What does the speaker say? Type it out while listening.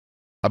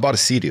I bought a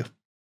Sea-Doo.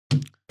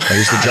 I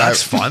used to drive.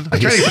 That's fun.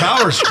 Kenny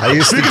Powers. I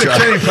used to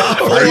drive. Kenny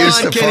Powers. I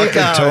used to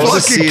fucking tow the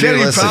Sea-Doo.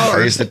 Kenny Listen, I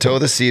Powers. used to tow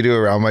the Sea-Doo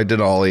around my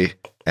Denali,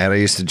 and I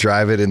used to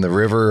drive it in the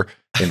river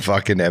in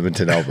fucking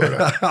Edmonton,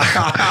 Alberta.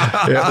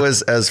 It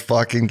was as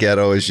fucking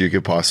ghetto as you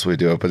could possibly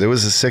do it, but it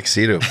was a sick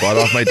Sea-Doo. Bought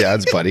off my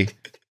dad's buddy,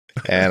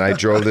 and I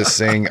drove this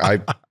thing. I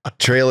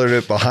trailered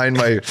it behind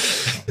my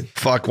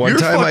One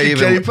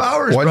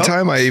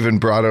time I even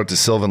brought out to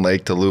Sylvan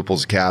Lake to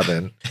Lupul's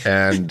cabin,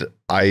 and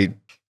I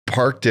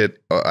parked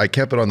it. I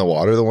kept it on the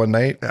water the one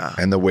night,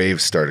 and the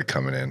waves started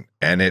coming in,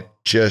 and it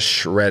just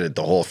shredded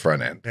the whole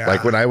front end. Yeah.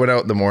 Like when I went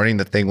out in the morning,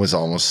 the thing was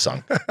almost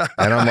sunk,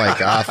 and I'm like,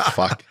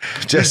 fuck,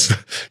 just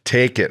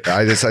take it.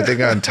 I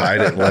think I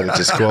untied it and let it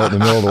just go out in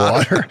the middle of the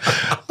water.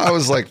 I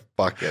was like,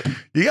 fuck it.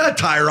 You got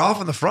to tie her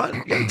off in the front.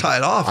 You got to tie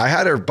it off. I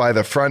had her by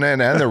the front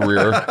end and the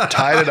rear,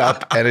 tied it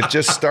up, and it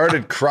just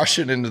started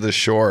crushing into the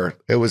shore.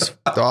 It was,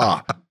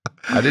 I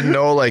didn't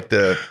know like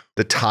the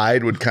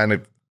tide would kind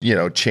of,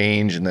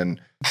 change, and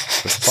then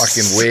the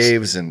fucking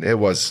waves, and it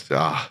was,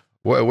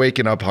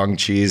 waking up hung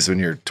cheese when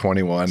you're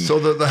 21. So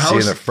the house,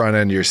 seeing the front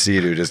end of your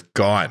Sea-Doo just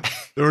gone.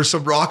 There was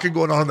some rocking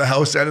going on in the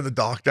house and in the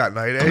dock that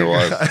night, eh? There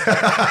was.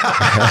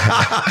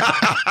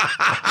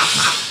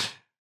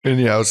 In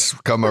the house,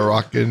 come a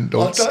rocking,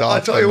 don't stop.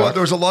 I'll tell you what,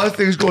 there was a lot of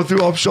things going through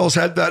Upshall's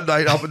head that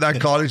night up in that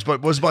cottage,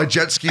 but was my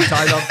jet ski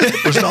tied up?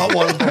 Was not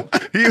one of them.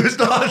 He was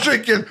not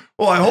thinking,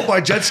 I hope my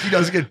jet ski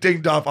doesn't get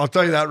dinged up. I'll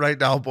tell you that right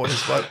now,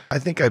 boys. But I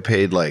think I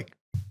paid like,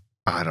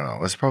 I don't know,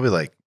 it was probably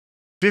like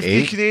 50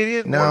 8?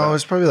 Canadian? No, it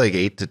was probably like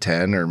 8 to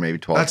 10 or maybe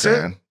 12. That's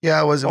it? Yeah,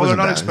 it was. It wasn't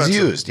not bad. expensive.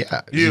 It was used.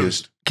 Yeah,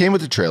 used. Came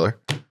with the trailer.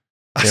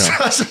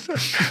 That's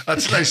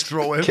a nice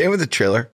throw in. Came with the trailer.